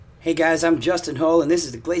Hey guys, I'm Justin Hull, and this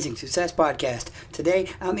is the Glazing Success Podcast. Today,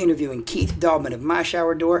 I'm interviewing Keith Daubmann of My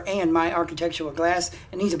Shower Door and My Architectural Glass,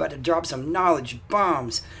 and he's about to drop some knowledge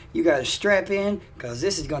bombs. You gotta strap in, because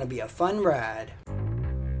this is gonna be a fun ride.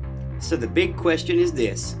 So the big question is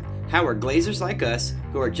this: how are glazers like us,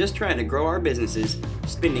 who are just trying to grow our businesses,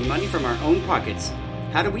 spending money from our own pockets?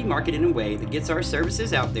 How do we market in a way that gets our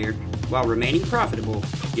services out there while remaining profitable,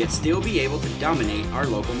 yet still be able to dominate our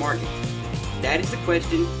local market? That is the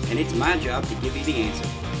question, and it's my job to give you the answer.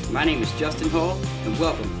 My name is Justin Hull, and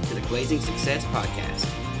welcome to the Glazing Success Podcast.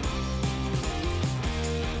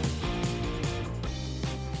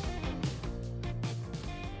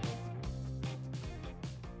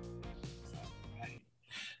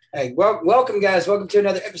 Hey, welcome guys. Welcome to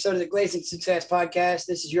another episode of the Glazing Success Podcast.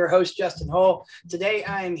 This is your host, Justin Hull. Today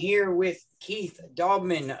I am here with Keith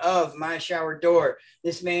Daubmann of My Shower Door.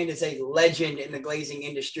 This man is a legend in the glazing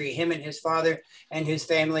industry. Him and his father and his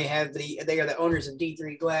family they are the owners of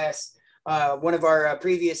D3 Glass. One of our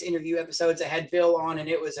previous interview episodes, I had Bill on, and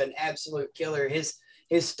it was an absolute killer. His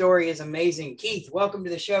story is amazing. Keith, welcome to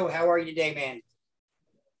the show. How are you today, man?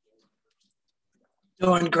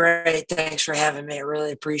 Doing great. Thanks for having me. I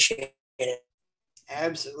really appreciate it.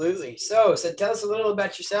 Absolutely. So tell us a little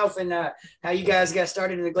about yourself and how you guys got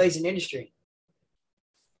started in the glazing industry.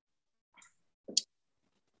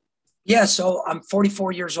 Yeah, so I'm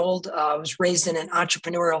 44 years old. I was raised in an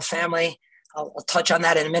entrepreneurial family. I'll touch on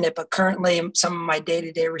that in a minute, but currently some of my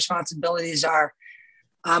day-to-day responsibilities are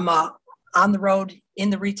I'm on the road in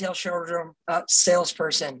the retail showroom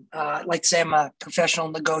salesperson. I'd like to say I'm a professional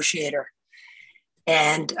negotiator.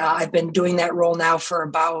 And I've been doing that role now for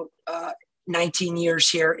about 19 years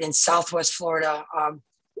here in Southwest Florida.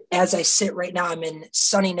 As I sit right now, I'm in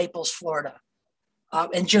sunny Naples, Florida.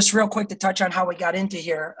 And just real quick to touch on how we got into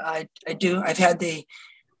here, I've had the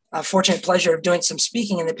fortunate pleasure of doing some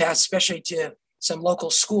speaking in the past, especially to some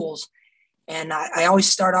local schools. And I always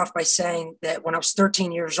start off by saying that when I was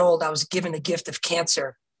 13 years old, I was given the gift of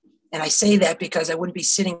cancer. And I say that because I wouldn't be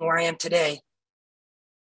sitting where I am today,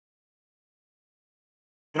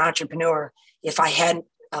 an entrepreneur, if I hadn't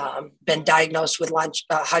been diagnosed with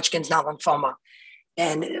Hodgkin's lymphoma.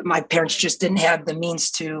 And my parents just didn't have the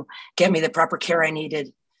means to get me the proper care I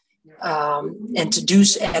needed. And to do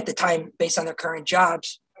so at the time, based on their current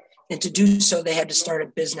jobs, and to do so, they had to start a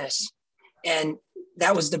business. And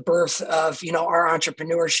that was the birth of, our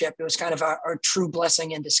entrepreneurship. It was kind of our true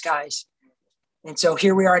blessing in disguise. And so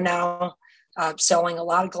here we are now selling a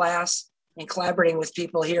lot of glass and collaborating with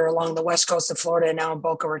people here along the west coast of Florida and now in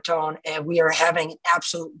Boca Raton. And we are having an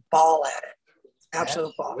absolute ball at it.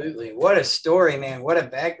 Absolutely. What a story, man. What a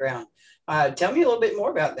background. Tell me a little bit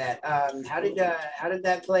more about that. How did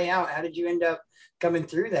that play out? How did you end up coming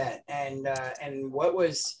through that? And what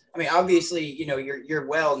was, obviously, you're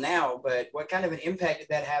well now, but what kind of an impact did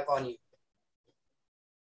that have on you?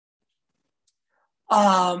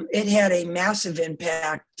 It had a massive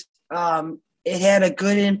impact. It had a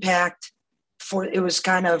good impact it was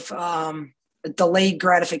kind of a delayed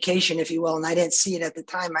gratification, if you will. And I didn't see it at the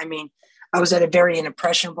time. I was at a very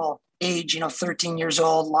impressionable age, 13 years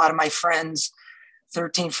old. A lot of my friends,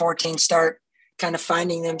 13, 14, start kind of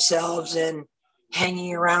finding themselves and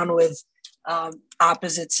hanging around with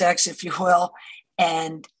opposite sex, if you will.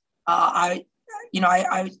 And I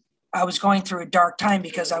was going through a dark time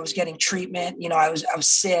because I was getting treatment. I was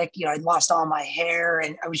sick. I'd lost all my hair,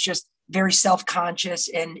 and I was just very self-conscious,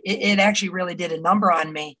 and it actually really did a number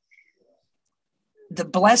on me. The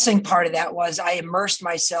blessing part of that was I immersed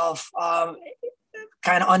myself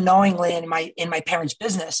kind of unknowingly in my parents'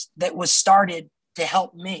 business that was started to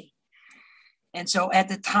help me. And so at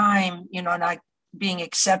the time, not being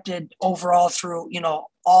accepted overall through,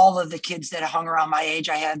 all of the kids that hung around my age,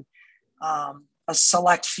 I had a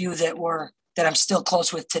select few that I'm still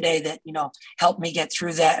close with today that, helped me get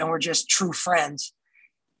through that, and were just true friends.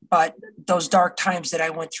 But those dark times that I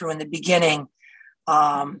went through in the beginning,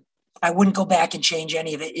 I wouldn't go back and change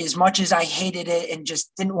any of it. As much as I hated it and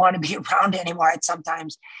just didn't want to be around it anymore,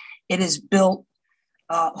 sometimes it has built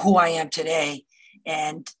who I am today.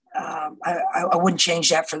 And I wouldn't change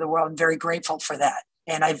that for the world. I'm very grateful for that.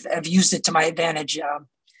 And I've used it to my advantage. A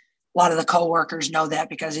lot of the coworkers know that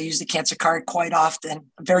because I use the cancer card quite often.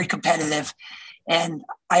 I'm very competitive. And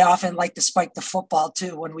I often like to spike the football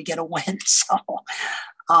too when we get a win. So,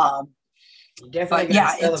 definitely,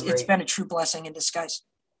 it's been a true blessing in disguise.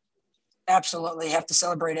 Absolutely, have to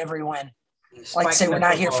celebrate every win. Like I say, we're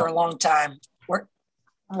not here for a long time.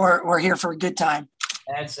 We're here for a good time.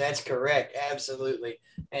 That's correct. Absolutely.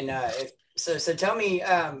 And so tell me,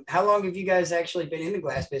 how long have you guys actually been in the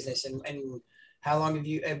glass business, and How long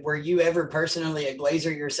were you ever personally a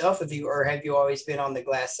glazer yourself? Have you always been on the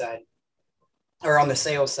glass side or on the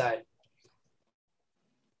sales side?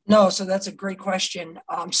 No, so that's a great question.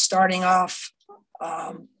 Starting off,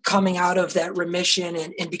 coming out of that remission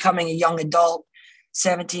and becoming a young adult,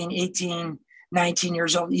 17, 18, 19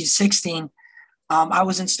 years old, 16, I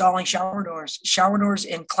was installing shower doors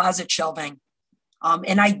and closet shelving.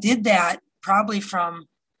 And I did that probably from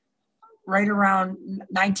right around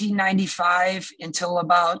 1995 until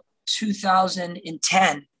about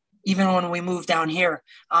 2010. Even when we moved down here,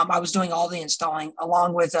 I was doing all the installing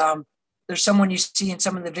along with, there's someone you see in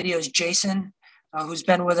some of the videos, Jason, who's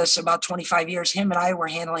been with us about 25 years. Him and I were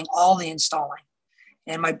handling all the installing.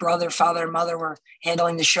 And my brother, father, and mother were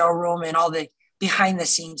handling the showroom and all the behind the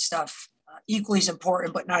scenes stuff. Equally as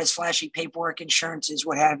important, but not as flashy: paperwork, insurances,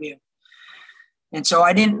 what have you. And so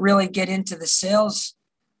I didn't really get into the sales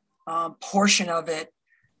portion of it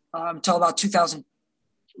until about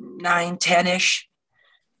 2009, 10-ish,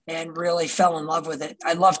 and really fell in love with it.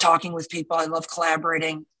 I love talking with people. I love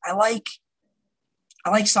collaborating. I like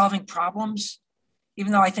solving problems,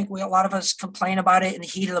 even though I think a lot of us complain about it in the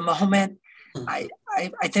heat of the moment. I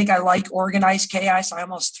think I like organized chaos. I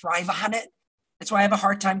almost thrive on it. That's why I have a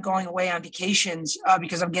hard time going away on vacations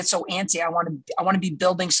because I get so antsy. I want to be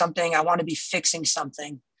building something. I want to be fixing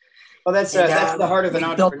something. Well, that's the heart of an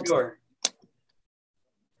entrepreneur.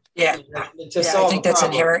 Yeah, I think that's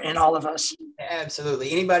inherent in all of us.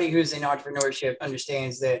 Absolutely. Anybody who's in entrepreneurship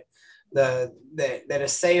understands that that a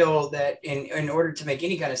sale, that in order to make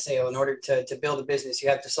any kind of sale, in order to build a business, you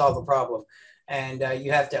have to solve a problem, and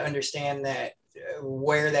you have to understand that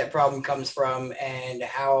where that problem comes from and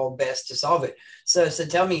how best to solve it. So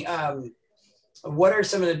tell me, what are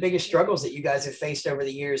some of the biggest struggles that you guys have faced over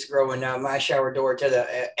the years growing My Shower Door to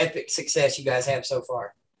the epic success you guys have so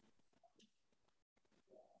far?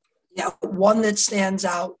 Yeah, one that stands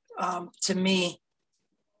out to me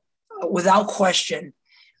without question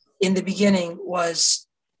in the beginning was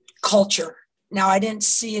culture. Now, I didn't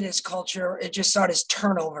see it as culture. It just saw it as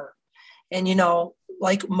turnover. And,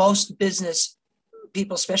 like most business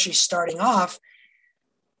people, especially starting off,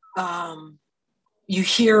 you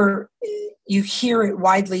hear it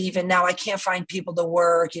widely even now. I can't find people to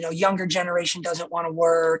work. Younger generation doesn't want to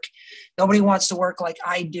work. Nobody wants to work like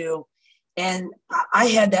I do. And I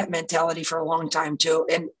had that mentality for a long time too.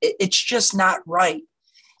 And it's just not right.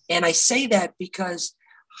 And I say that because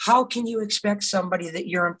how can you expect somebody that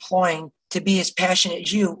you're employing to be as passionate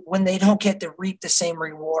as you when they don't get to reap the same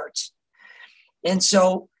rewards? And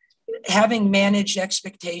so having managed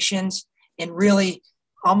expectations and really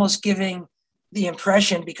almost giving the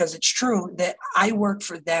impression, because it's true, that I work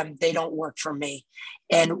for them, they don't work for me.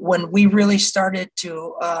 And when we really started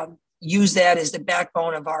to use that as the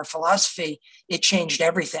backbone of our philosophy, it changed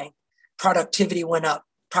everything. Productivity went up,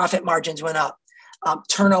 profit margins went up,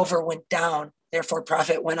 turnover went down, therefore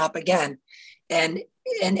profit went up again. And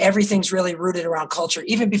everything's really rooted around culture,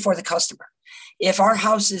 even before the customer. If our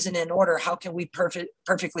house isn't in order, how can we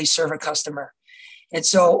perfectly serve a customer? And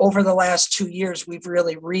so over the last 2 years, we've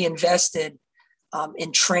really reinvested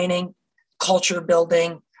in training, culture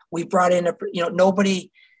building. We brought in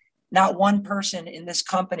not one person in this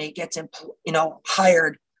company gets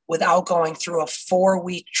hired without going through a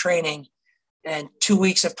 4-week training and 2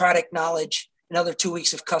 weeks of product knowledge, another 2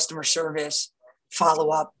 weeks of customer service, follow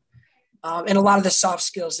up, and a lot of the soft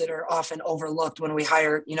skills that are often overlooked when we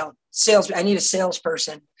hire, sales. I need a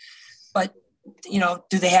salesperson, but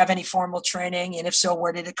do they have any formal training? And if so,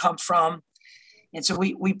 where did it come from? And so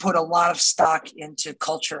we put a lot of stock into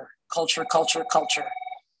culture.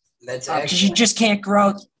 That's because you just can't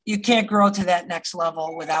grow. You can't grow to that next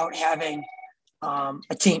level without having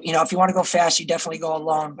a team. If you want to go fast, you definitely go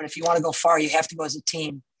alone. But if you want to go far, you have to go as a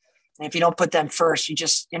team. And if you don't put them first,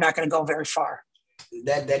 you're not going to go very far.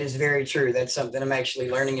 That is very true. That's something I'm actually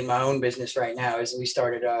learning in my own business right now. As we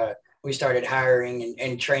started hiring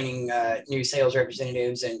and training new sales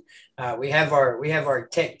representatives, and we have our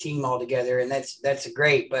tech team all together, and that's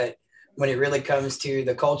great. But when it really comes to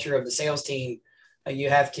the culture of the sales team, you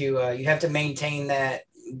have to maintain that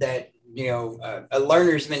a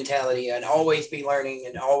learner's mentality and always be learning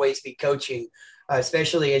and always be coaching,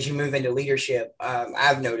 especially as you move into leadership.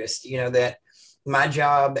 I've noticed that my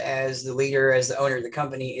job as the leader, as the owner of the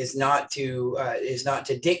company, is not to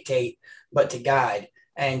dictate, but to guide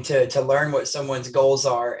and to learn what someone's goals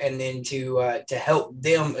are, and then to help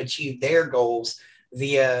them achieve their goals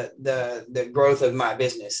via the growth of my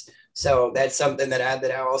business. So that's something that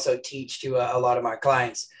I also teach to a lot of my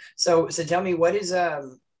clients. So tell me, what is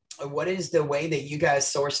what is the way that you guys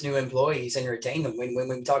source new employees and retain them when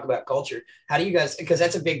we talk about culture? How do you guys, because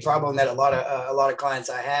that's a big problem that a lot of clients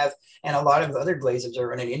I have and a lot of other glazers are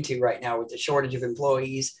running into right now with the shortage of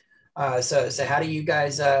employees. So how do you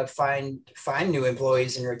guys find new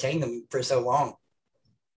employees and retain them for so long?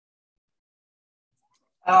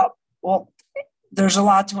 Uh, well, there's a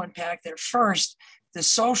lot to unpack there. First, the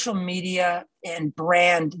social media and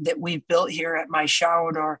brand that we've built here at My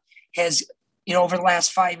Shower Door has, over the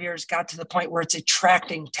last 5 years, got to the point where it's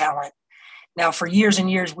attracting talent. Now, for years and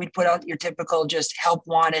years, we'd put out your typical just help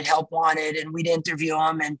wanted, and we'd interview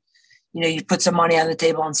them, and you put some money on the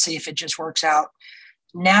table and see if it just works out.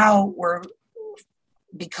 Now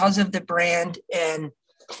because of the brand and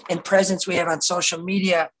presence we have on social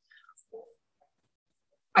media,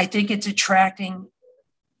 I think it's attracting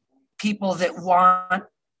people that want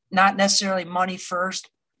not necessarily money first,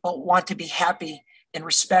 but want to be happy and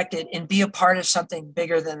respected and be a part of something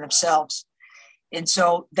bigger than themselves. And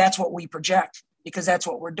so that's what we project, because that's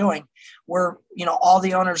what we're doing. All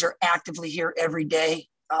the owners are actively here every day,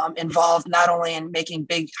 involved not only in making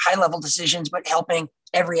big high level decisions, but helping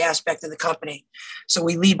every aspect of the company. So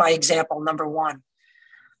we lead by example, number one.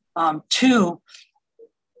 Two,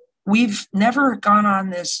 we've never gone on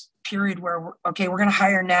this period where we're going to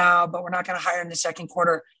hire now, but we're not going to hire in the second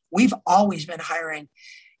quarter. We've always been hiring.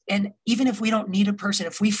 And even if we don't need a person,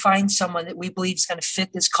 if we find someone that we believe is going to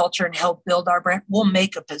fit this culture and help build our brand, we'll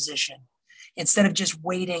make a position instead of just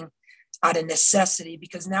waiting out of necessity,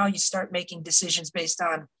 because now you start making decisions based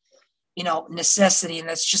on, necessity. And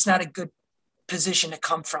that's just not a good position to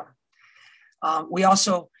come from. We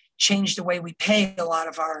also changed the way we pay a lot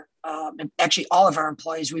of actually all of our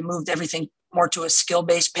employees. We moved everything more to a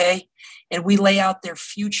skill-based pay, and we lay out their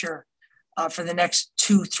future for the next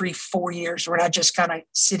 2, 3, 4 years. We're not just kind of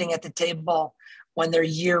sitting at the table when their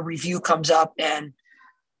year review comes up and,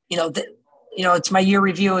 it's my year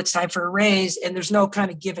review, it's time for a raise, and there's no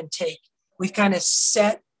kind of give and take. We've kind of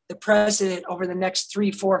set the precedent over the next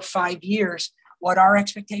 3, 4, 5 years, what our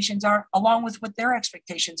expectations are, along with what their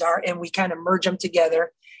expectations are, and we kind of merge them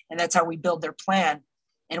together, and that's how we build their plan.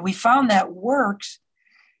 And we found that works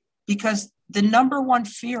because the number one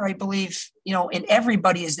fear, I believe, in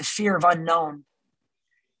everybody is the fear of unknown.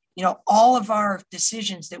 All of our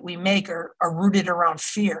decisions that we make are rooted around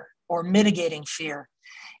fear or mitigating fear.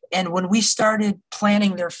 And when we started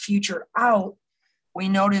planning their future out, we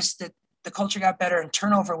noticed that the culture got better and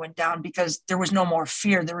turnover went down because there was no more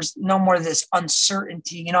fear. There was no more of this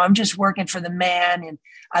uncertainty. I'm just working for the man and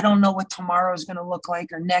I don't know what tomorrow is going to look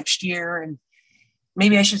like or next year. And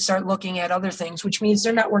maybe I should start looking at other things, which means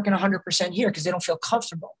they're not working 100% here because they don't feel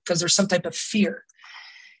comfortable because there's some type of fear.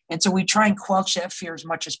 And so we try and quench that fear as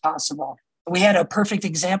much as possible. We had a perfect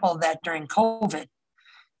example of that during COVID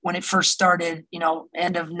when it first started,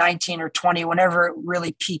 end of 19 or 20, whenever it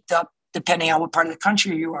really peaked up, depending on what part of the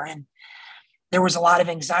country you are in. There was a lot of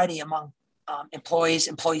anxiety among employees,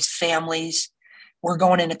 families. We're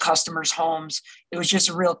going into customers' homes. It was just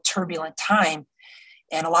a real turbulent time.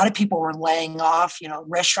 And a lot of people were laying off.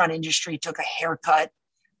 Restaurant industry took a haircut.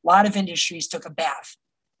 A lot of industries took a bath,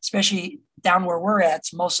 especially down where we're at.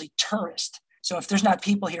 It's mostly tourist. So if there's not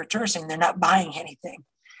people here touristing, they're not buying anything.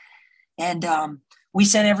 And we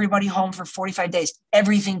sent everybody home for 45 days,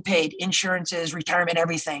 everything paid, insurances, retirement,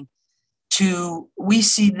 everything. We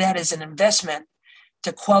see that as an investment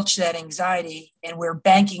to quench that anxiety. And we're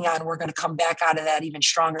banking on we're going to come back out of that even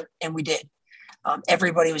stronger. And we did.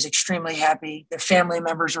 Everybody was extremely happy. Their family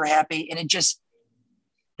members were happy. And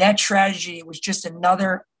that strategy was just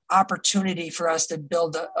another opportunity for us to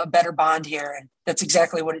build a better bond here. And that's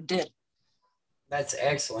exactly what it did. That's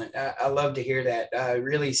excellent. I love to hear that.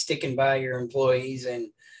 Really sticking by your employees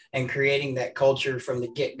and creating that culture from the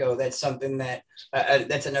get-go. That's something that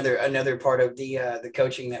that's another part of the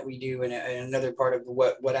coaching that we do, and another part of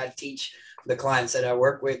what I teach the clients that I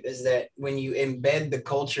work with is that when you embed the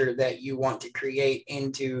culture that you want to create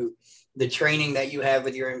into the training that you have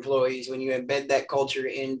with your employees, when you embed that culture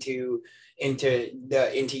into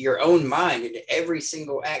your own mind, into every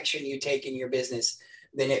single action you take in your business,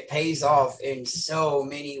 then it pays off in so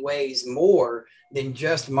many ways more than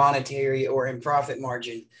just monetary or in profit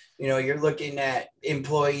margin. You're looking at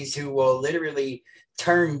employees who will literally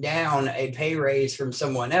turn down a pay raise from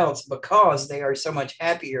someone else because they are so much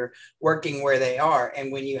happier working where they are.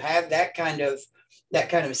 And when you have that kind of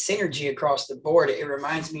synergy across the board, it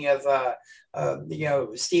reminds me of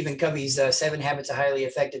Stephen Covey's 7 Habits of Highly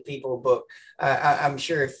Effective People book. I'm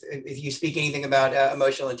sure if you speak anything about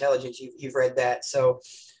emotional intelligence, you've read that. So,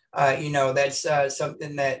 that's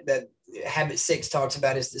something that Habit 6 talks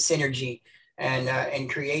about is the synergy. and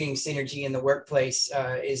creating synergy in the workplace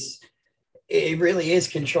it really is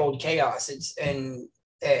controlled chaos. It's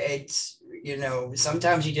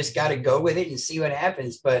sometimes you just got to go with it and see what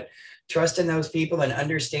happens, but trusting those people and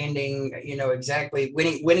understanding, exactly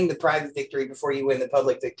winning the private victory before you win the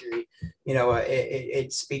public victory.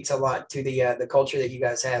 It speaks a lot to the culture that you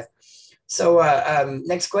guys have. So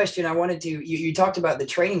next question, I wanted to, you talked about the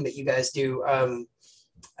training that you guys do.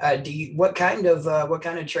 What kind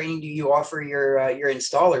of training do you offer your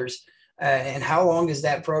installers? And how long is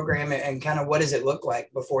that program, and kind of what does it look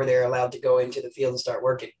like before they're allowed to go into the field and start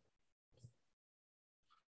working?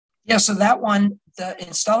 Yeah, so that one, the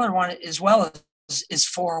installer one as well is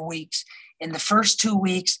 4 weeks. In the first 2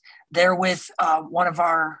 weeks, they're with one of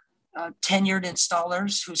our tenured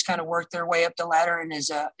installers who's kind of worked their way up the ladder and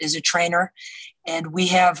is a trainer. And we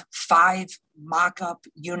have 5 mock-up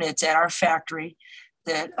units at our factory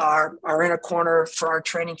that are in a corner for our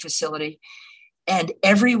training facility. And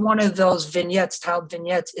every one of those vignettes, tiled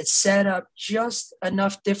vignettes, it's set up just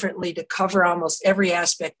enough differently to cover almost every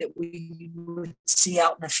aspect that we would see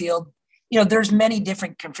out in the field. There's many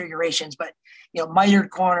different configurations, but, mitered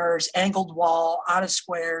corners, angled wall, out of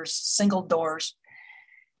squares, single doors.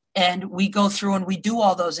 And we go through and we do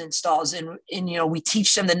all those installs, and we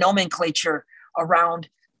teach them the nomenclature around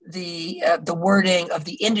the wording of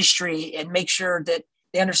the industry and make sure that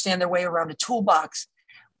they understand their way around a toolbox.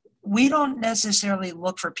 We don't necessarily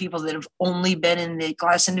look for people that have only been in the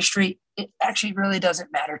glass industry. It actually really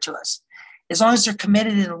doesn't matter to us. As long as they're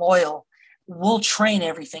committed and loyal, we'll train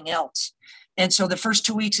everything else. And so the first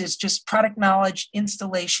 2 weeks is just product knowledge,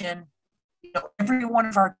 installation. Every one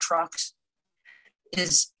of our trucks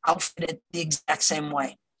is outfitted the exact same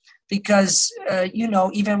way because,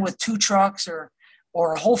 even with 2 trucks or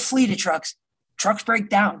a whole fleet of trucks break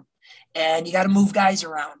down and you got to move guys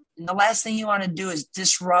around. And the last thing you want to do is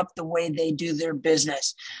disrupt the way they do their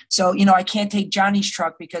business. So, I can't take Johnny's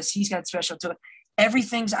truck because he's got special to it.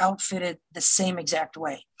 Everything's outfitted the same exact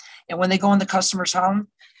way. And when they go in the customer's home,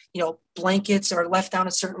 blankets are left down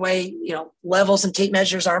a certain way, levels and tape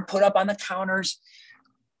measures aren't put up on the counters.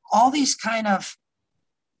 All these kind of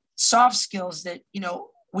soft skills that,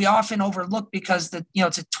 we often overlook because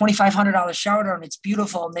it's a $2,500 shower door and it's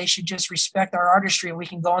beautiful and they should just respect our artistry and we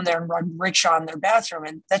can go in there and run rickshaw in their bathroom.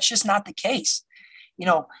 And that's just not the case.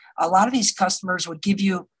 A lot of these customers would give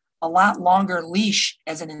you a lot longer leash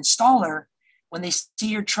as an installer when they see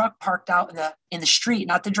your truck parked out in the street,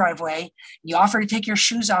 not the driveway. You offer to take your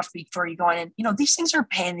shoes off before you go in. And, these things are a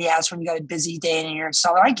pain in the ass when you got a busy day and you're an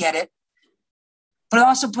installer. I get it. But it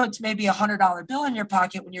also puts maybe $100 bill in your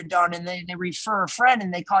pocket when you're done, and they refer a friend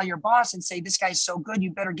and they call your boss and say, this guy's so good,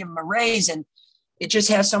 you better give him a raise. And it just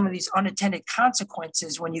has some of these unintended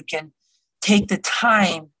consequences when you can take the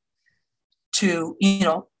time to,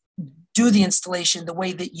 do the installation the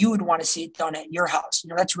way that you would want to see it done at your house.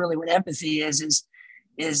 That's really what empathy is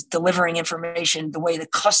delivering information the way the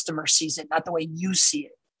customer sees it, not the way you see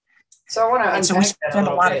it. So I want to unpack so we spend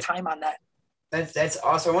a lot bit. of time on that. That's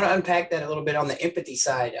awesome. I want to unpack that a little bit on the empathy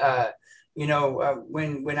side.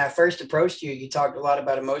 When I first approached you, you talked a lot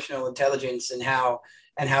about emotional intelligence and how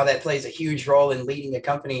that plays a huge role in leading a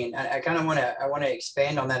company. And I kind of want to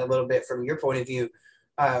expand on that a little bit from your point of view.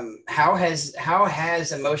 How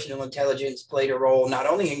has emotional intelligence played a role not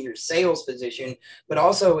only in your sales position, but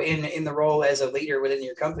also in the role as a leader within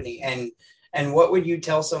your company? And what would you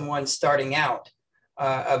tell someone starting out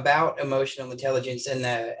about emotional intelligence and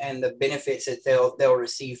the benefits that they'll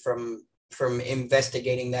receive from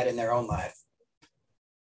investigating that in their own life?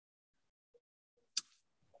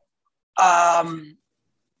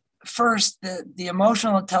 First, the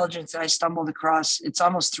emotional intelligence that I stumbled across, it's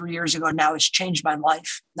almost 3 years ago now, it's changed my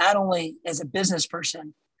life, not only as a business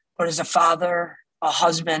person, but as a father, a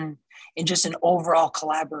husband, and just an overall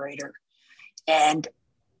collaborator. And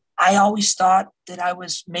I always thought that I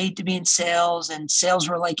was made to be in sales, and sales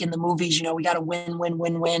were like in the movies, we got to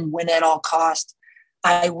win at all cost.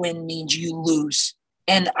 I win means you lose.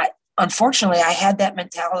 And unfortunately, I had that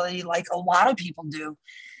mentality like a lot of people do,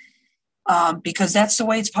 because that's the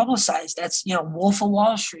way it's publicized. That's, Wolf of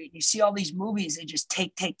Wall Street. You see all these movies, they just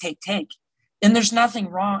take. And there's nothing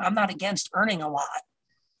wrong. I'm not against earning a lot.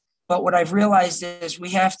 But what I've realized is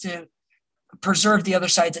we have to preserve the other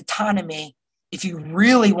side's autonomy. If you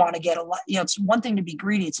really want to get a lot, it's one thing to be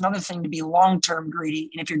greedy. It's another thing to be long-term greedy.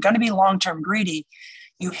 And if you're going to be long-term greedy,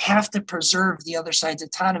 you have to preserve the other side's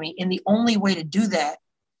autonomy. And the only way to do that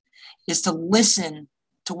is to listen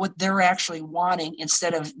to what they're actually wanting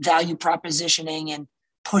instead of value propositioning and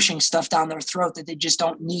pushing stuff down their throat that they just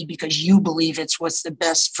don't need because you believe it's what's the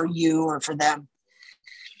best for you or for them.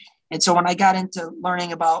 And so when I got into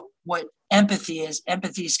learning about what empathy is.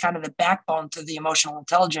 Empathy is kind of the backbone to the emotional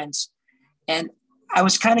intelligence. And I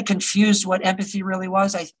was kind of confused what empathy really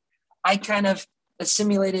was. I kind of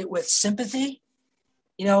assimilated it with sympathy.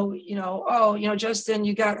 Justin,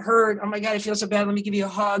 you got hurt. Oh my God, I feel so bad. Let me give you a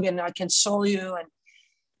hug and I console you.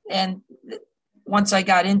 And once I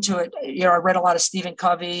got into it, I read a lot of Stephen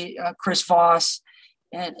Covey, Chris Voss,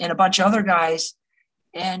 and a bunch of other guys,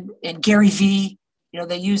 and Gary Vee.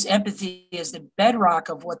 They use empathy as the bedrock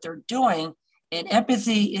of what they're doing. And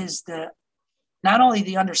empathy is not only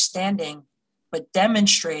the understanding, but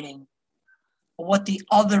demonstrating what the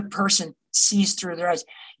other person sees through their eyes.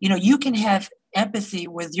 You can have empathy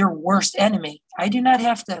with your worst enemy. I do not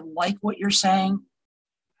have to like what you're saying.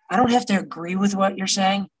 I don't have to agree with what you're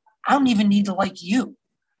saying. I don't even need to like you.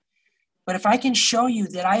 But if I can show you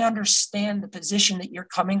that I understand the position that you're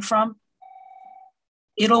coming from,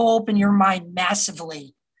 it'll open your mind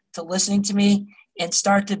massively to listening to me and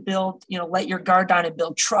start to build, let your guard down and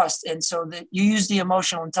build trust. And so that you use the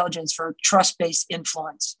emotional intelligence for trust-based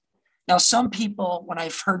influence. Now, some people, when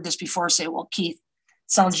I've heard this before, say, well, Keith,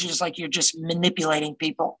 it sounds just like you're just manipulating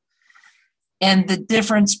people. And the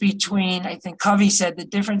difference between, I think Covey said, the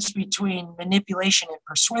difference between manipulation and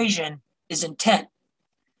persuasion is intent.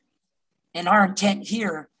 And our intent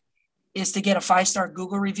here is to get a 5-star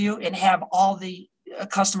Google review and have all the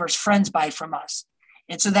customers' friends buy from us.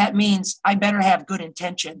 And so that means I better have good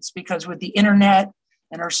intentions, because with the internet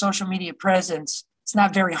and our social media presence, it's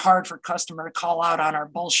not very hard for a customer to call out on our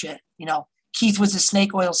bullshit. Keith was a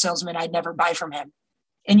snake oil salesman. I'd never buy from him.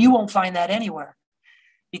 And you won't find that anywhere,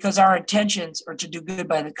 because our intentions are to do good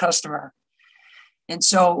by the customer. And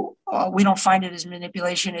so we don't find it as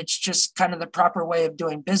manipulation. It's just kind of the proper way of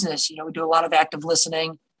doing business. We do a lot of active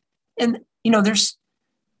listening. And, there's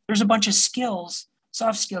a bunch of skills,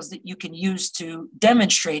 soft skills that you can use to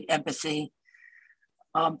demonstrate empathy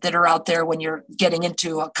that are out there when you're getting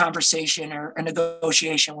into a conversation or a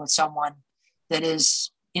negotiation with someone that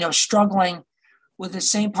is, struggling with the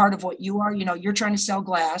same part of what you are. You're trying to sell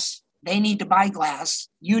glass. They need to buy glass.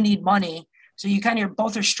 You need money. So you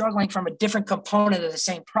both are struggling from a different component of the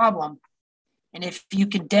same problem. And if you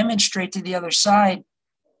can demonstrate to the other side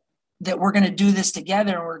that we're going to do this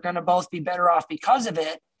together and we're going to both be better off because of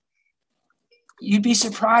it, you'd be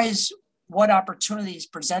surprised what opportunities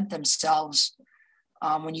present themselves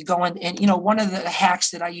when you go in. And, one of the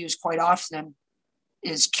hacks that I use quite often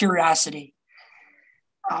is curiosity.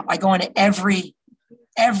 I go into every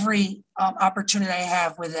opportunity I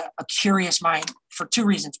have with a curious mind for 2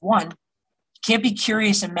 reasons. One, you can't be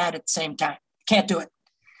curious and mad at the same time. Can't do it.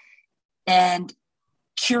 And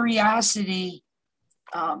curiosity,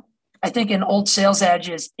 I think an old sales adage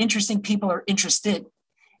is interesting people are interested.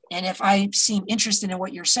 And if I seem interested in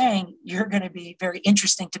what you're saying, you're going to be very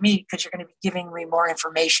interesting to me, because you're going to be giving me more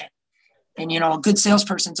information. And, a good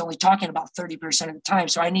salesperson's only talking about 30% of the time.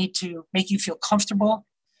 So I need to make you feel comfortable,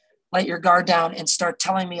 let your guard down, and start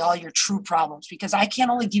telling me all your true problems, because I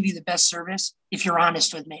can't only give you the best service if you're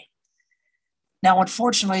honest with me. Now,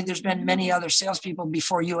 unfortunately, there's been many other salespeople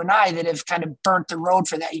before you and I that have kind of burnt the road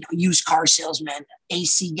for that. Used car salesman,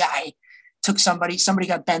 AC guy, took somebody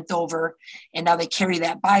got bent over, and now they carry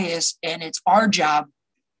that bias. And it's our job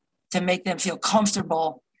to make them feel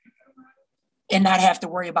comfortable and not have to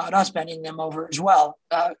worry about us bending them over as well.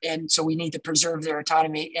 And so we need to preserve their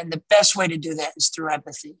autonomy. And the best way to do that is through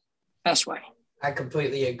empathy. Best way. I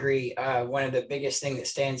completely agree. One of the biggest things that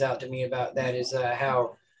stands out to me about that is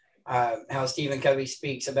how Stephen Covey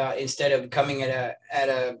speaks about, instead of coming at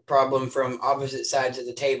a problem from opposite sides of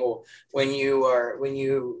the table, when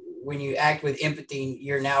you act with empathy,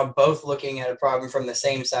 you're now both looking at a problem from the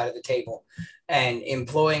same side of the table, and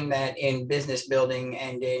employing that in business building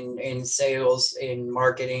and in sales, in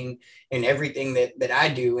marketing, in everything that I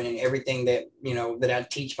do, and in everything that, that I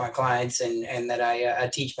teach my clients and that I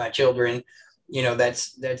teach my children.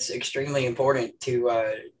 That's extremely important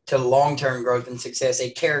to long-term growth and success,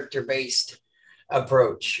 a character-based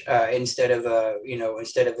approach instead of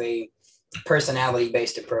a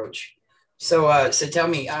personality-based approach. So tell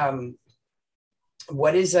me,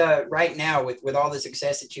 what is right now with all the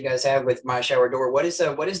success that you guys have with My Shower Door? What is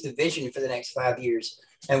the vision for the next 5 years,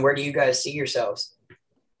 and where do you guys see yourselves?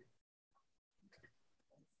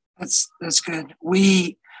 That's good.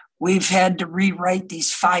 We've had to rewrite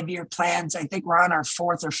these 5-year plans. I think we're on our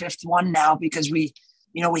 4th or 5th one now, because we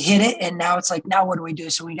hit it, and now it's like, now what do we do?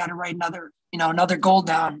 So we got to write another goal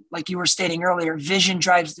down. Like you were stating earlier, vision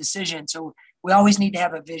drives decision. So we always need to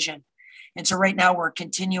have a vision. And so right now we're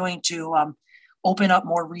continuing to open up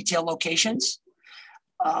more retail locations.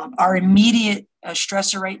 Our immediate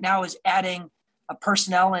stressor right now is adding a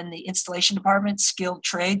personnel in the installation department, skilled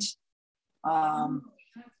trades.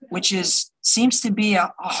 which seems to be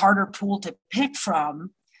a harder pool to pick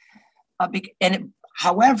from.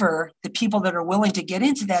 However, the people that are willing to get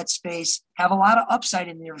into that space have a lot of upside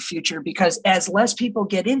in their future, because as less people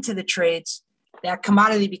get into the trades, that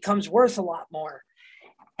commodity becomes worth a lot more.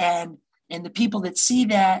 And the people that see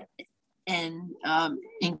that and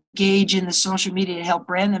engage in the social media to help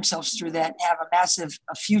brand themselves through that have a massive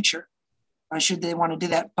future, should they want to do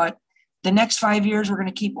that. But the next 5 years, we're going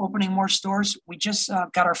to keep opening more stores. We just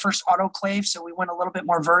got our first autoclave, so we went a little bit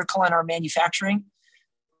more vertical in our manufacturing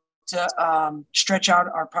to stretch out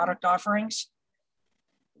our product offerings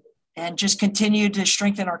and just continue to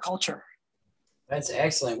strengthen our culture. That's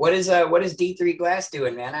excellent. What is D3 Glass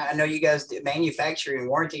doing, man? I know you guys manufacture and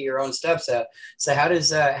warranty your own stuff. So how does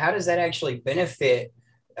that actually benefit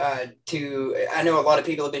I know a lot of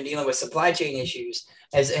people have been dealing with supply chain issues.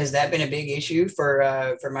 Has that been a big issue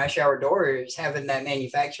for My Shower Door, or is having that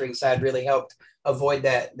manufacturing side really helped avoid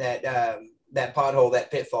that pothole,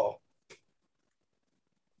 that pitfall?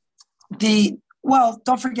 Well,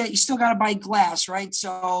 don't forget, you still got to buy glass, right?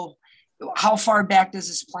 So how far back does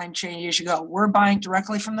the supply chain issue go? We're buying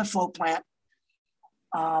directly from the float plant.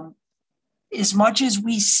 As much as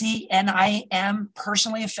we see, and I am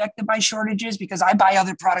personally affected by shortages because I buy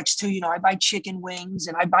other products too. I buy chicken wings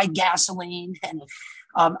and I buy gasoline, and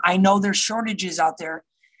I know there's shortages out there.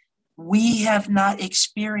 We have not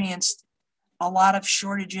experienced a lot of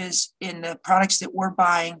shortages in the products that we're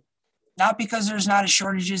buying, not because there's not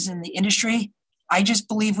shortages in the industry. I just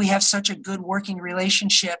believe we have such a good working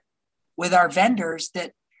relationship with our vendors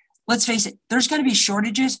that, let's face it, there's going to be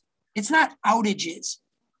shortages. It's not outages.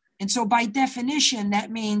 And so by definition,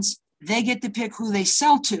 that means they get to pick who they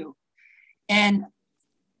sell to. And,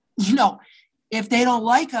 if they don't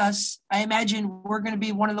like us, I imagine we're going to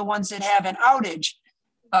be one of the ones that have an outage.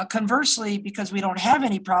 Conversely, because we don't have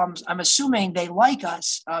any problems, I'm assuming they like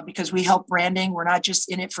us because we help branding. We're not just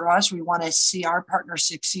in it for us. We want to see our partners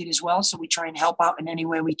succeed as well. So we try and help out in any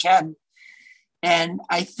way we can. And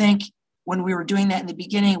I think when we were doing that in the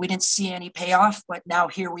beginning, we didn't see any payoff, but now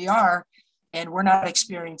here we are, and we're not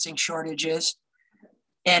experiencing shortages.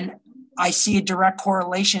 And I see a direct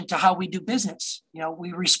correlation to how we do business.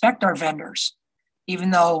 We respect our vendors,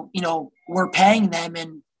 even though, we're paying them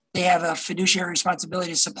and they have a fiduciary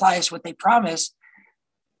responsibility to supply us what they promise.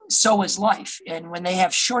 So is life. And when they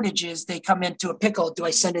have shortages, they come into a pickle. Do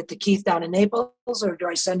I send it to Keith down in Naples, or do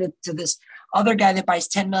I send it to this other guy that buys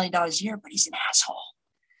 $10 million a year, but he's an asshole?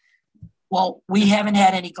 Well, we haven't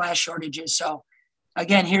had any glass shortages. So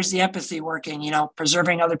again, here's the empathy working,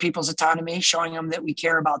 preserving other people's autonomy, showing them that we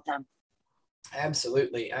care about them.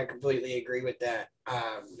 Absolutely. I completely agree with that.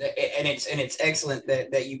 And it's excellent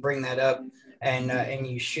that you bring that up and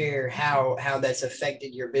you share how that's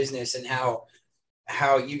affected your business and how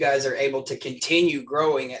you guys are able to continue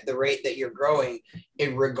growing at the rate that you're growing,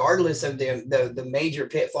 regardless of the major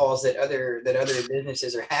pitfalls that other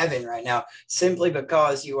businesses are having right now, simply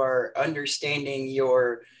because you are understanding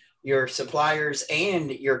your suppliers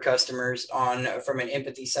and your customers from an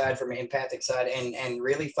empathy side, from an empathic side, and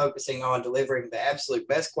really focusing on delivering the absolute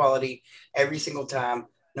best quality every single time,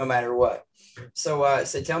 no matter what. So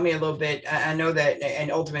tell me a little bit. I know that,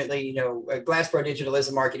 and ultimately, Glass Pro Digital is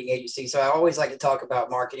a marketing agency. So I always like to talk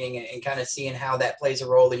about marketing and kind of seeing how that plays a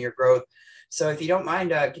role in your growth. So if you don't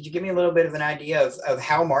mind, could you give me a little bit of an idea of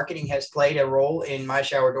how marketing has played a role in My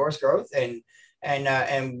Shower Doors growth and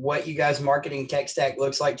what you guys' marketing tech stack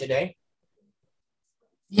looks like today?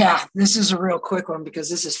 Yeah, this is a real quick one because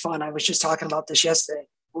this is fun. I was just talking about this yesterday.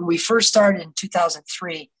 When we first started in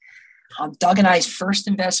 2003, Doug and I's first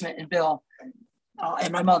investment in Bill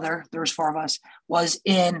and my mother, there was 4 of us, was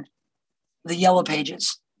in the Yellow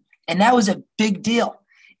Pages. And that was a big deal.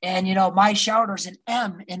 And, My Shower Door's an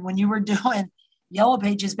M. And when you were doing Yellow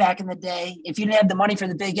Pages back in the day, if you didn't have the money for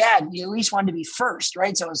the big ad, you at least wanted to be first,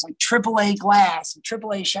 right? So it was like AAA glass and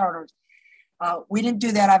AAA shower doors. We didn't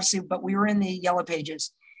do that, obviously, but we were in the Yellow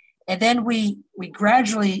Pages. And then we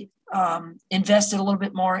gradually invested a little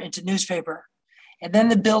bit more into newspaper. And then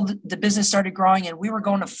the business started growing, and we were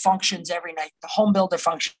going to functions every night, the home builder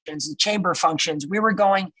functions, the chamber functions. We were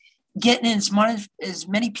getting as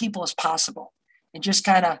many people as possible and just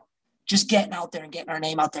getting out there and getting our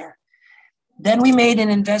name out there. Then we made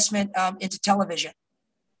an investment into television.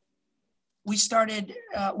 We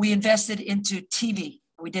invested into TV.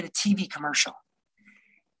 We did a TV commercial.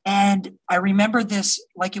 And I remember this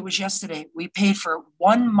like it was yesterday. We paid for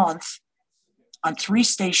 1 month on 3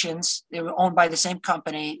 stations. They were owned by the same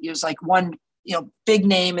company. It was like one, big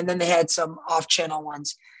name, and then they had some off-channel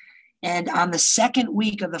ones. And on the second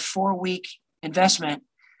week of the 4-week investment,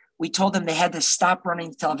 we told them they had to stop running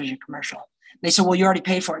the television commercial. They said, well, you already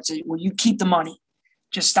paid for it. So, well, you keep the money.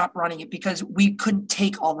 Just stop running it, because we couldn't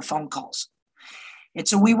take all the phone calls. And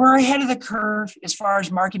so we were ahead of the curve as far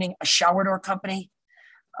as marketing a shower door company.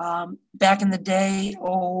 Back in the day,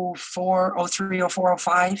 04, 03, 04,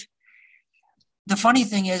 05. The funny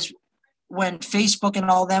thing is, when Facebook and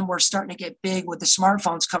all them were starting to get big with the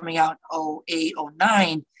smartphones coming out in 08,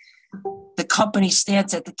 09, the company's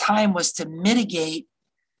stance at the time was to mitigate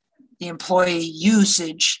the employee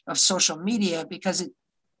usage of social media, because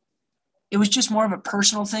it was just more of a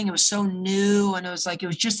personal thing. It was so new, and it was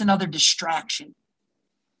just another distraction.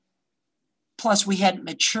 Plus, we hadn't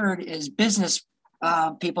matured as business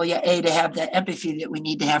people yet, to have the empathy that we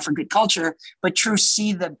need to have for good culture, but true,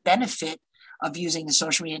 see the benefit of using the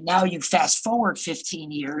social media. Now you fast forward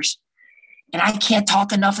 15 years, and I can't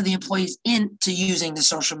talk enough of the employees into using the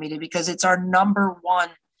social media, because it's our number one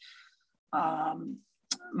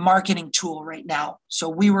marketing tool right now. So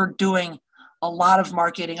we were doing a lot of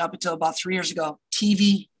marketing up until about 3 years ago: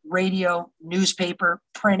 TV, radio, newspaper,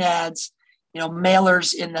 print ads,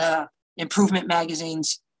 mailers in the improvement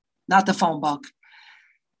magazines, not the phone book.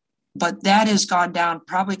 But that has gone down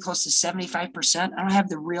probably close to 75%. I don't have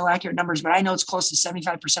the real accurate numbers, but I know it's close to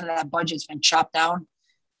 75% of that budget's been chopped down.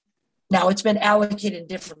 Now, it's been allocated in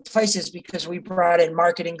different places because we brought in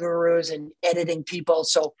marketing gurus and editing people.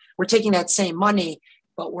 So we're taking that same money,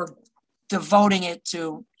 but we're devoting it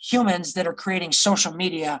to humans that are creating social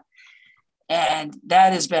media. And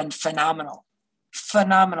that has been phenomenal.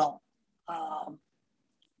 Phenomenal.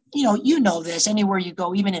 You know this, anywhere you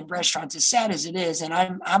go, even in restaurants, as sad as it is, and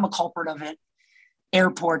I'm a culprit of it.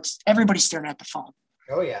 Airports, everybody's staring at the phone.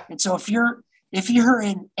 Oh yeah. And so if you're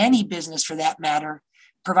in any business, for that matter,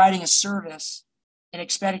 providing a service and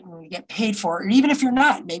expecting to get paid for it, or even if you're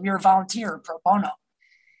not, maybe you're a volunteer or pro bono,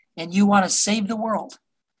 and you want to save the world,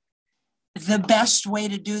 the best way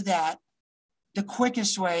to do that, the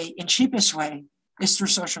quickest way and cheapest way, is through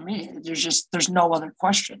social media. There's no other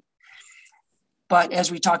question. But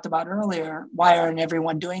as we talked about earlier, why aren't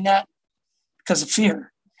everyone doing that? Because of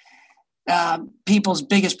fear. People's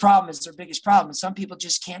biggest problem is their biggest problem. Some people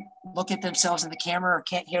just can't look at themselves in the camera or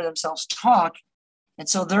can't hear themselves talk. And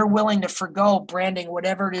so they're willing to forgo branding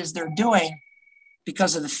whatever it is they're doing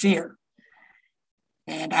because of the fear.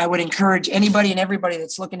 And I would encourage anybody and everybody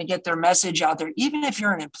that's looking to get their message out there, even if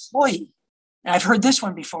you're an employee. And I've heard this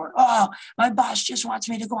one before. Oh, my boss just wants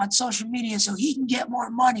me to go on social media so he can get more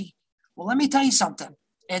money. Well, let me tell you something.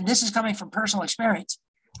 And this is coming from personal experience.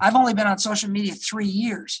 I've only been on social media 3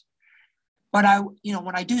 years. But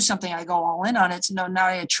when I do something, I go all in on it. So now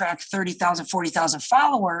I attract 30,000, 40,000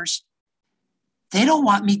 followers. They don't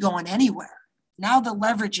want me going anywhere. Now the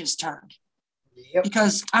leverage is turned. Yep.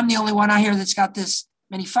 Because I'm the only one out here that's got this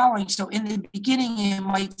many following. So in the beginning, it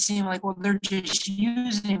might seem like, well, they're just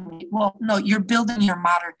using me. Well, no, you're building your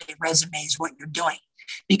modern day resume is what you're doing.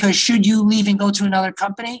 Because should you leave and go to another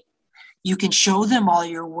company, you can show them all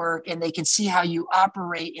your work and they can see how you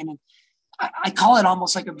operate. And I call it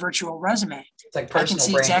almost like a virtual resume. It's like personal I can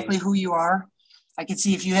see branding. exactly who you are. I can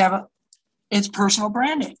see if you have it's personal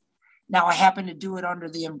branding. Now, I happen to do it under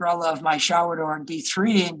the umbrella of my shower door and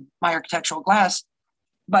D3 and my architectural glass.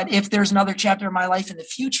 But if there's another chapter of my life in the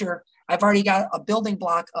future, I've already got a building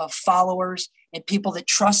block of followers and people that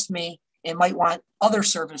trust me and might want other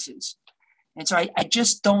services. And so I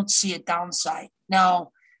just don't see a downside.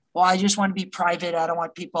 Now, well, I just want to be private. I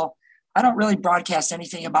don't really broadcast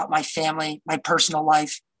anything about my family, my personal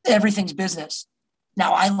life. Everything's business.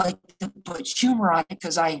 Now, I like to put humor on it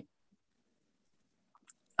because I'm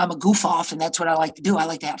a goof off, and that's what I like to do. I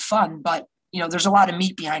like to have fun, but there's a lot of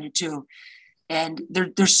meat behind it too. And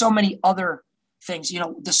there's so many other things.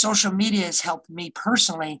 The social media has helped me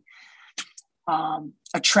personally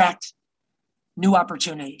attract new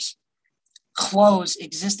opportunities, close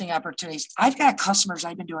existing opportunities. I've got customers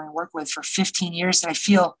I've been doing work with for 15 years that I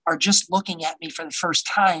feel are just looking at me for the first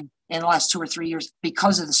time in the last 2 or 3 years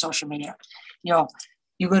because of the social media. You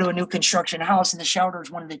go to a new construction house and the shower door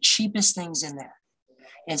is one of the cheapest things in there.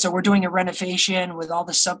 And so we're doing a renovation with all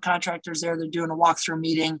the subcontractors there. They're doing a walkthrough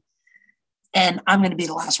meeting. And I'm going to be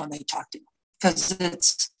the last one they talk to because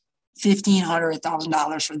it's $1,500,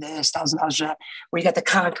 $1,000 for this, $1,000 for that. Where you got the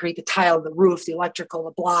concrete, the tile, the roof, the electrical,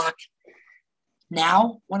 the block.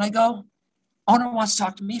 Now, when I go, owner wants to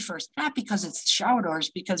talk to me first, not because it's the shower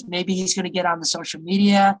doors, because maybe he's going to get on the social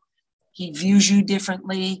media. He views you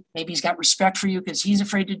differently. Maybe he's got respect for you because he's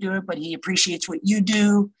afraid to do it, but he appreciates what you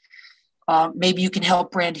do. Maybe you can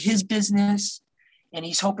help brand his business and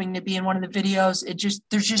he's hoping to be in one of the videos.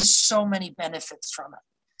 There's just so many benefits from it.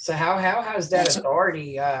 So how has that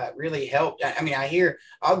authority really helped? I mean, I hear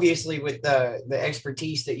obviously with the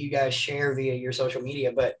expertise that you guys share via your social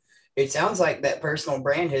media, but it sounds like that personal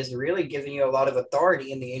brand has really given you a lot of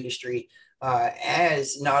authority in the industry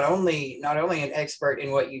as not only an expert in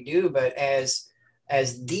what you do, but as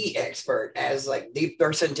the expert, as like the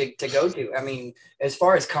person to go to. I mean, as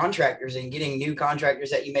far as contractors and getting new contractors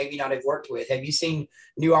that you maybe not have worked with, have you seen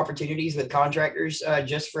new opportunities with contractors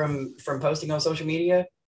just from posting on social media?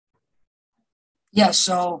 Yeah,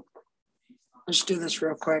 so let's do this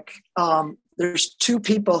real quick. There's two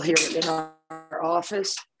people here in our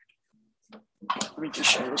office. Let me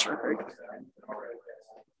just show you this real quick.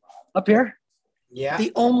 Up here? Yeah.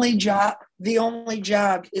 The only job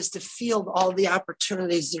is to field all the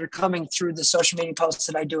opportunities that are coming through the social media posts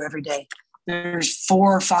that I do every day. There's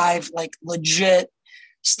 4 or 5 like legit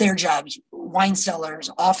stair jobs, wine cellars,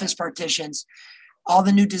 office partitions. All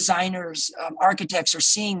the new designers, architects are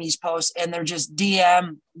seeing these posts and they're just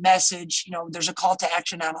DM message, there's a call to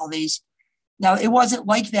action on all these. Now, it wasn't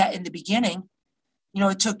like that in the beginning.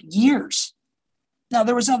 It took years. Now,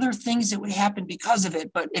 there was other things that would happen because of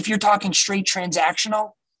it, but if you're talking straight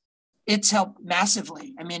transactional, it's helped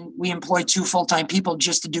massively. I mean, we employ 2 full-time people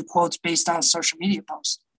just to do quotes based on social media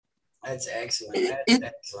posts. That's excellent.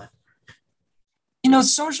 Excellent.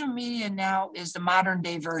 Social media now is the modern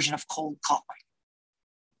day version of cold calling.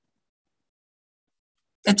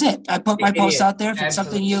 That's it. I put my post out there. If it's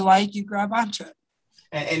something you like, you grab onto it.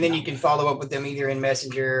 And then you can follow up with them either in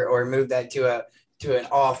Messenger or move that to an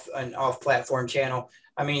off platform channel.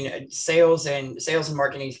 I mean, sales and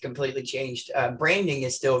marketing has completely changed. Branding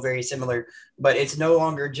is still very similar, but it's no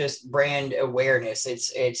longer just brand awareness.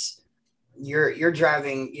 It's you're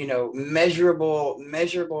driving,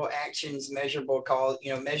 measurable actions, measurable calls,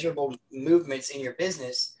 measurable movements in your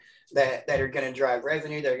business that are going to drive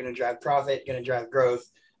revenue, they're going to drive profit, going to drive growth.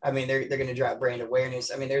 I mean, they're going to drive brand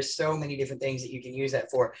awareness. I mean, there's so many different things that you can use that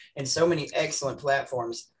for, and so many excellent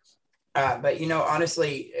platforms. But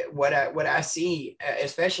honestly, what I see,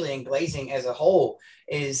 especially in glazing as a whole,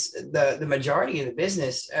 is the majority of the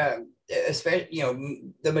business, especially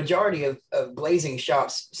the majority of glazing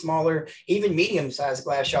shops, smaller, even medium-sized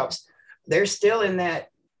glass shops, they're still in that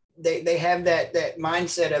they have that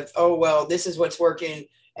mindset of, oh well, this is what's working,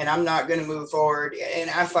 and I'm not going to move forward. And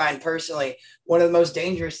I find personally one of the most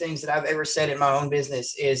dangerous things that I've ever said in my own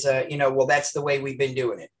business is, well, that's the way we've been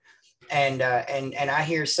doing it. And I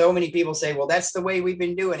hear so many people say, well, that's the way we've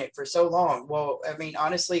been doing it for so long. Well, I mean,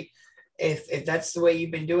 honestly, if that's the way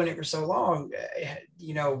you've been doing it for so long,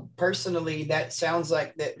 personally, that sounds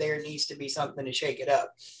like that there needs to be something to shake it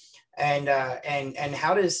up. And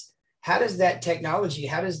how does that technology,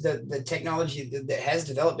 how does the technology that has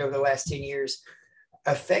developed over the last 10 years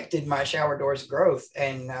affected My Shower Door's growth?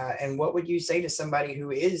 And what would you say to somebody who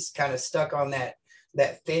is kind of stuck on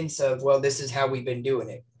that fence of, well, this is how we've been doing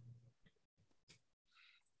it?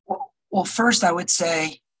 Well, first I would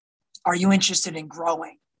say, are you interested in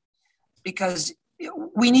growing? Because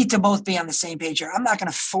we need to both be on the same page here. I'm not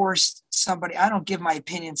going to force somebody. I don't give my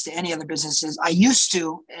opinions to any other businesses. I used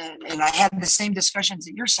to, and I had the same discussions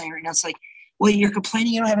that you're saying right now. It's like, well, you're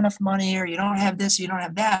complaining you don't have enough money, or you don't have this, or you don't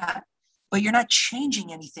have that, but you're not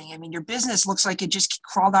changing anything. I mean, your business looks like it just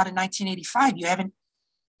crawled out in 1985. You haven't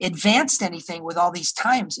advanced anything with all these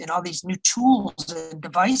times and all these new tools and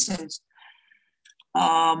devices.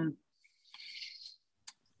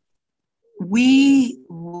 We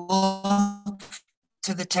look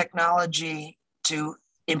to the technology to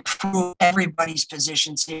improve everybody's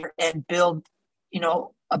positions here and build,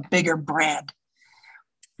 a bigger brand.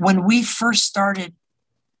 When we first started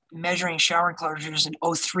measuring shower enclosures in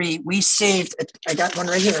 2003, we saved, I got one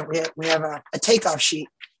right here. We have a takeoff sheet,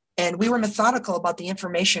 and we were methodical about the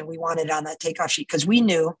information we wanted on that takeoff sheet, because we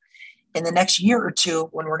knew in the next year or two,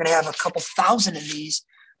 when we're going to have a couple thousand of these,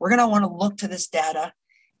 we're going to want to look to this data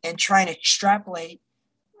and try and extrapolate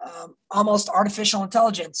almost artificial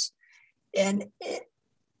intelligence. And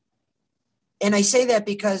I say that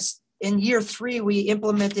because in year 3, we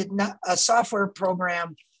implemented not a software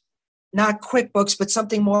program, not QuickBooks, but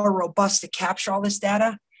something more robust to capture all this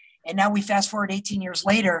data. And now we fast forward 18 years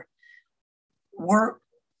later,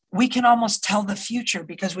 we can almost tell the future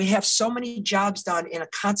because we have so many jobs done in a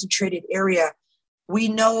concentrated area. We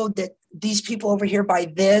know that these people over here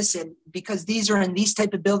buy this, and because these are in these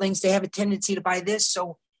type of buildings, they have a tendency to buy this.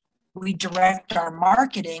 So we direct our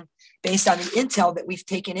marketing based on the intel that we've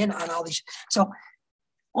taken in on all these. So,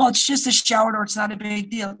 well, it's just a shower door. It's not a big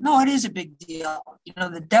deal. No, it is a big deal.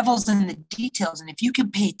 The devil's in the details. And if you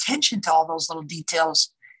can pay attention to all those little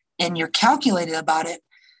details and you're calculated about it,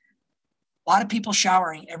 A lot of people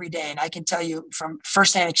showering every day. And I can tell you from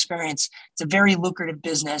firsthand experience, it's a very lucrative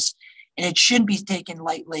business and it shouldn't be taken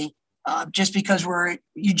lightly just because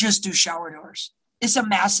you just do shower doors. It's a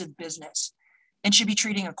massive business and should be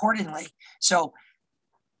treated accordingly. So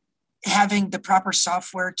having the proper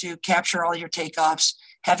software to capture all your takeoffs,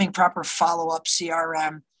 having proper follow-up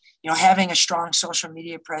CRM, having a strong social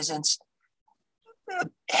media presence,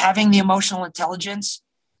 having the emotional intelligence.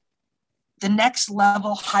 The next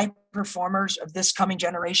level high performers of this coming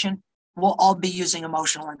generation will all be using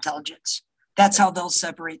emotional intelligence. That's how they'll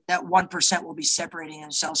separate. That 1% will be separating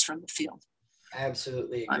themselves from the field.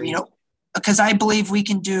 Absolutely agree. Because I believe we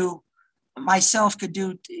can do, myself could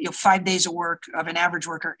do 5 days of work of an average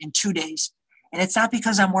worker in 2 days. And it's not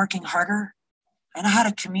because I'm working harder. I know how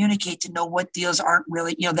to communicate to know what deals aren't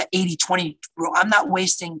really, the 80-20 rule. I'm not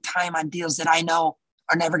wasting time on deals that I know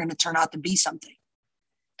are never going to turn out to be something.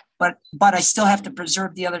 But I still have to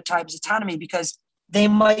preserve the other type's autonomy because they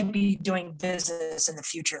might be doing business in the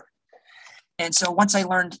future. And so once I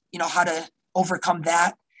learned, how to overcome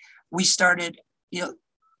that, we started,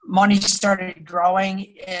 money started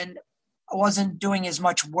growing and I wasn't doing as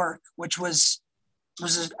much work, which was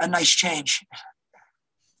a nice change.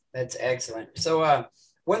 That's excellent. So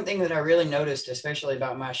one thing that I really noticed, especially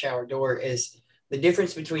about My Shower Door, is the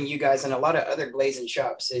difference between you guys and a lot of other glazing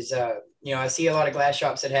shops is, I see a lot of glass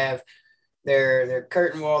shops that have their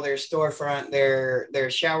curtain wall, their storefront, their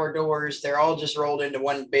shower doors. They're all just rolled into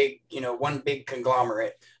one big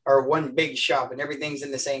conglomerate or one big shop, and everything's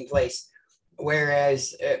in the same place.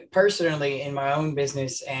 Whereas personally, in my own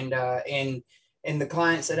business and in the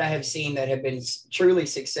clients that I have seen that have been truly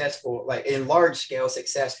successful, like in large scale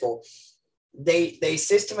successful, they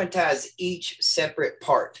systematize each separate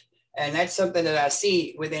part. And that's something that I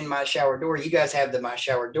see within My Shower Door. You guys have the My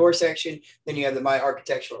Shower Door section. Then you have the My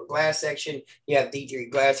Architectural Glass section. You have D3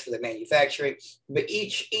 Glass for the manufacturing. But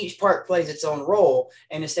each part plays its own role.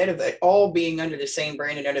 And instead of it all being under the same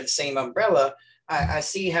brand and under the same umbrella, I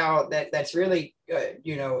see how that's really,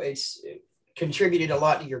 it's contributed a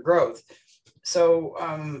lot to your growth. So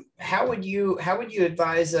how would you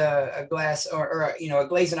advise a glass or a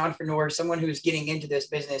glazing entrepreneur, someone who's getting into this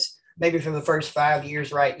business maybe for the first 5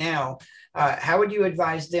 years right now, how would you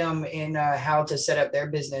advise them in how to set up their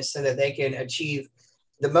business so that they can achieve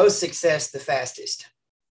the most success the fastest?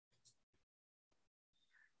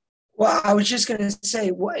 Well, I was just going to say,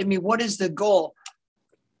 what is the goal?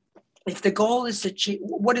 If the goal is to achieve,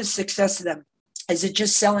 what is success to them? Is it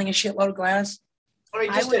just selling a shitload of glass?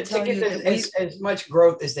 Just to get as much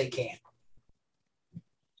growth as they can.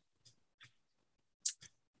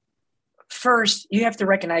 First, you have to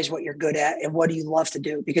recognize what you're good at and what do you love to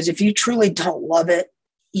do. Because if you truly don't love it,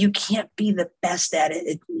 you can't be the best at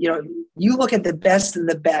it. You look at the best of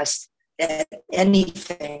the best at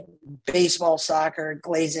anything, baseball, soccer,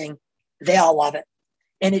 glazing, they all love it.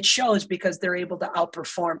 And it shows because they're able to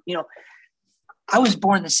outperform. I was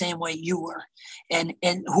born the same way you were. And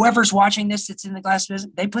whoever's watching this that's in the glass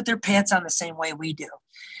business, they put their pants on the same way we do.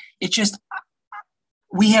 It's just,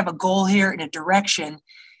 we have a goal here and a direction.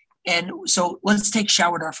 And so let's take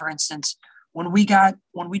shower door, for instance. When we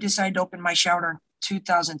decided to open My Shower Door in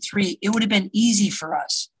 2003, it would have been easy for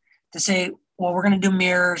us to say, well, we're going to do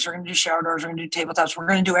mirrors, we're going to do shower doors, we're going to do tabletops, we're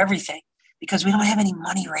going to do everything because we don't have any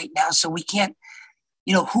money right now. So we can't,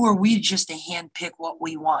 who are we just to hand pick what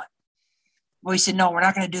we want? But we said, no, we're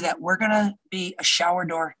not going to do that. We're going to be a shower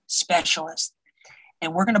door specialist.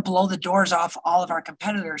 And we're going to blow the doors off all of our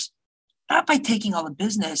competitors, not by taking all the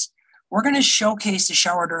business. We're going to showcase the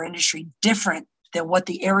shower door industry different than what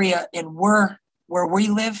the area and where we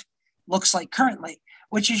live looks like currently,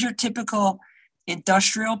 which is your typical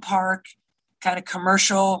industrial park, kind of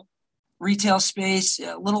commercial retail space,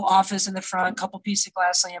 a little office in the front, a couple pieces of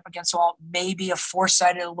glass laying up against the wall, maybe a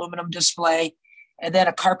 4-sided aluminum display, and then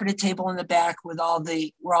a carpeted table in the back with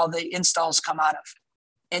where all the installs come out of.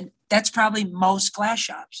 And that's probably most glass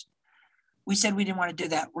shops. We said we didn't want to do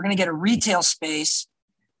that. We're going to get a retail space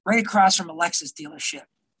right across from a Lexus dealership,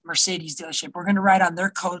 Mercedes dealership. We're going to ride on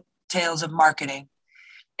their coattails of marketing.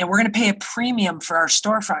 And we're going to pay a premium for our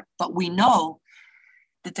storefront. But we know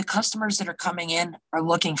that the customers that are coming in are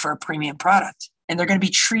looking for a premium product. And they're going to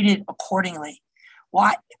be treated accordingly.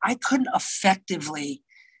 Well, I couldn't effectively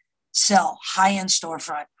sell high-end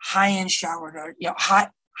storefront, high-end shower door,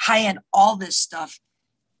 high-end all this stuff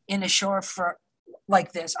in a storefront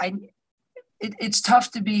like this. It's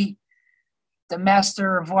tough to be the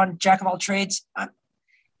master of one, jack of all trades.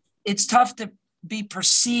 It's tough to be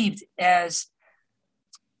perceived as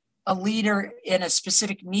a leader in a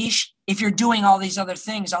specific niche if you're doing all these other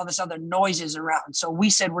things, all this other noises around. So we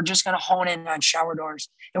said, we're just going to hone in on shower doors,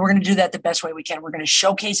 and we're going to do that the best way we can. We're going to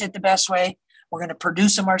showcase it the best way. We're going to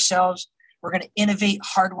produce them ourselves. We're going to innovate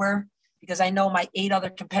hardware, because I know my 8 other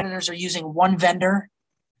competitors are using one vendor.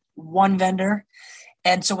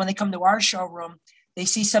 And so when they come to our showroom, they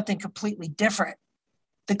see something completely different.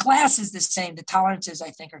 The glass is the same. The tolerances,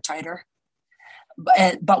 I think, are tighter,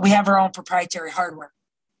 but we have our own proprietary hardware,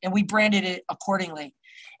 and we branded it accordingly.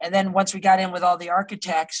 And then once we got in with all the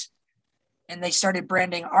architects and they started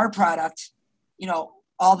branding our product,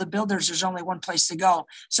 all the builders, there's only one place to go.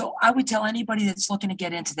 So I would tell anybody that's looking to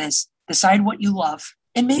get into this, decide what you love.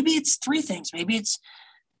 And maybe it's 3 things. Maybe it's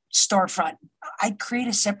storefront. I'd create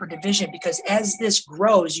a separate division, because as this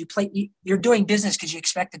grows, you're doing business because you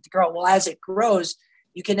expect it to grow. Well, as it grows,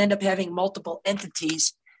 you can end up having multiple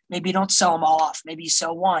entities. Maybe you don't sell them all off. Maybe you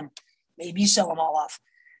sell one. Maybe you sell them all off,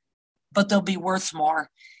 but they'll be worth more.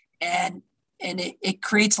 And it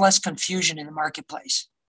creates less confusion in the marketplace.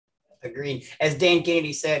 Agreed. As Dan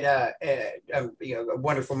Kennedy said, a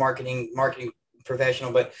wonderful marketing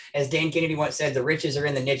professional, but as Dan Kennedy once said, the riches are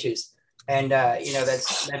in the niches. And,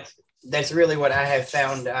 that's really what I have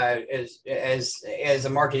found as a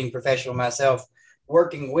marketing professional myself,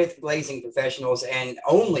 working with glazing professionals and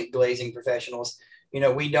only glazing professionals.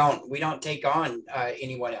 We don't take on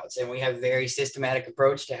anyone else, and we have a very systematic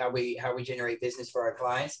approach to how we generate business for our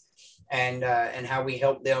clients, and how we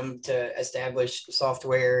help them to establish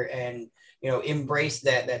software and embrace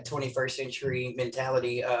that 21st century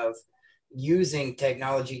mentality of using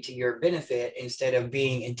technology to your benefit instead of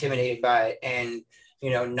being intimidated by it and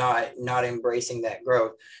not embracing that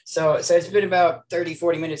growth. So it's been about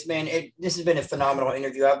 30-40 minutes, man. This has been a phenomenal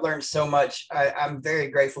interview. I've learned so much. I'm very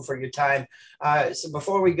grateful for your time. So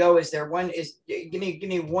before we go, give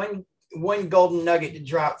me one golden nugget to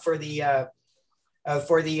drop for the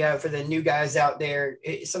new guys out there,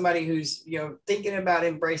 somebody who's thinking about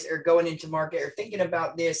embrace or going into market or thinking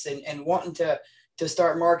about this and wanting to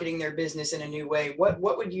start marketing their business in a new way.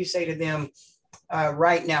 What would you say to them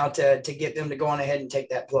right now to get them to go on ahead and take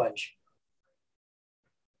that plunge?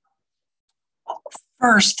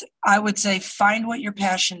 First, I would say find what you're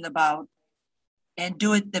passionate about and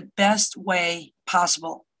do it the best way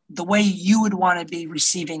possible, the way you would want to be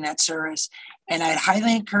receiving that service. And I'd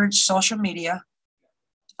highly encourage social media.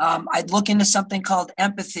 I'd look into something called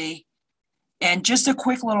empathy. And just a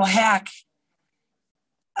quick little hack,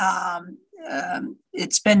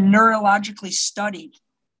 it's been neurologically studied.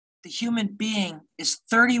 The human being is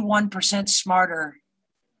 31% smarter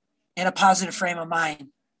in a positive frame of mind,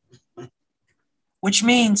 which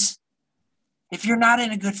means if you're not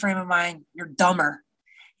in a good frame of mind, you're dumber.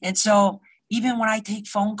 And so even when I take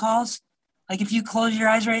phone calls, like if you close your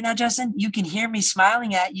eyes right now, Justin, you can hear me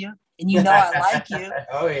smiling at you, and I like you.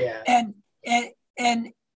 Oh yeah.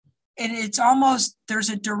 And it's almost, there's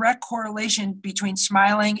a direct correlation between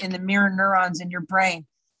smiling and the mirror neurons in your brain.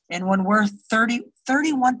 And when we're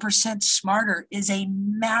 31% smarter is a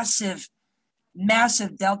massive,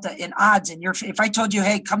 massive delta in odds. And if I told you,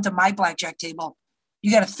 hey, come to my blackjack table,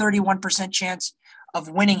 you got a 31% chance of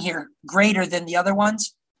winning here, greater than the other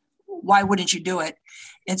ones. Why wouldn't you do it?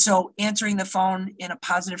 And so answering the phone in a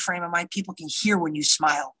positive frame of mind, people can hear when you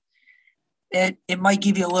smile. It might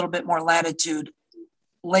give you a little bit more latitude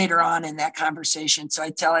later on in that conversation. So I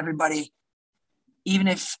tell everybody, even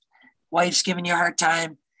if wife's giving you a hard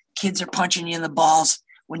time, kids are punching you in the balls,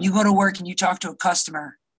 when you go to work and you talk to a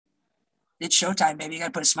customer, it's showtime, baby. You got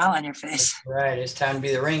to put a smile on your face. That's right. It's time to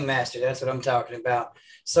be the ringmaster. That's what I'm talking about.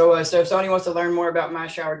 So if somebody wants to learn more about My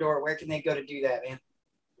Shower Door, where can they go to do that, man?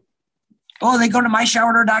 Oh, they go to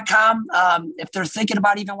myshowerdoor.com. If they're thinking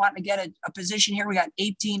about even wanting to get a position here, we got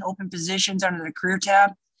 18 open positions under the career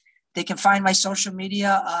tab. They can find my social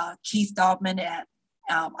media, Keith Daubmann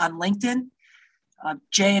on LinkedIn.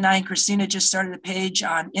 Jay and I and Christina just started a page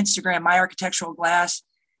on Instagram, My Architectural Glass.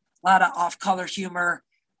 A lot of off-color humor,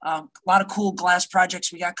 a lot of cool glass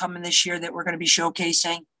projects we got coming this year that we're going to be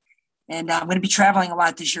showcasing. And I'm going to be traveling a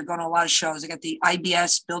lot this year, going to a lot of shows. I got the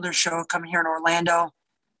IBS Builder Show coming here in Orlando.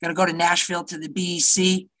 Going to go to Nashville to the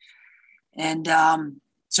BEC. And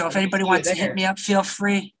so if anybody wants to hit me up, feel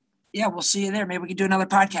free. Yeah, we'll see you there. Maybe we can do another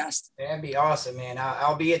podcast. That'd be awesome, man.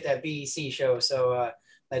 I'll be at that BEC show. So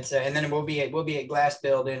let's and then we'll be at Glass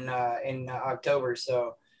Build in October.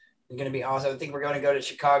 So it's going to be awesome. I think we're going to go to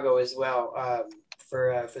Chicago as well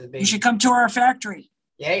for the big. You should come to our factory.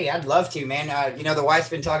 Yeah, I'd love to, man. The wife's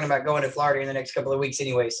been talking about going to Florida in the next couple of weeks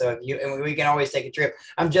anyway. So we can always take a trip.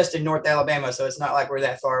 I'm just in North Alabama, so it's not like we're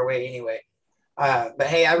that far away anyway. But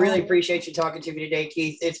hey, I really appreciate you talking to me today,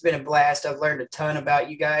 Keith. It's been a blast. I've learned a ton about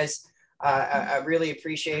you guys. I really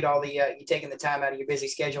appreciate all the you taking the time out of your busy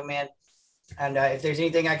schedule, man. And if there's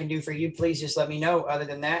anything I can do for you, please just let me know. Other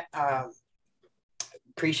than that,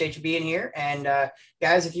 appreciate you being here. And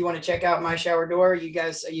guys, if you want to check out My Shower Door, you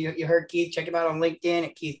guys, you heard Keith, check him out on LinkedIn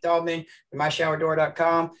at Keith Daubmann,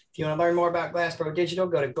 myshowerdoor.com. If you want to learn more about Glass Pro Digital,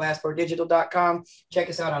 go to glassprodigital.com. Check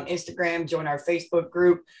us out on Instagram, join our Facebook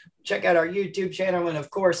group, check out our YouTube channel. And of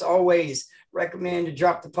course, always recommend to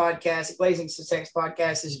drop the podcast. Glazing Success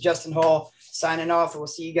Podcast. This is Justin Hall signing off, and we'll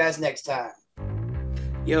see you guys next time.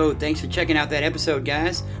 Yo, thanks for checking out that episode,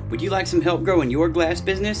 guys. Would you like some help growing your glass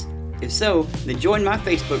business? If so, then join my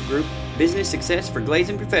Facebook group, Business Success for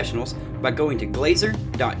Glazing Professionals, by going to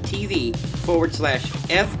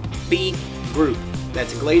glazer.tv/FB group.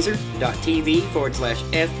 That's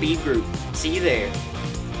glazer.tv/FB group. See you there.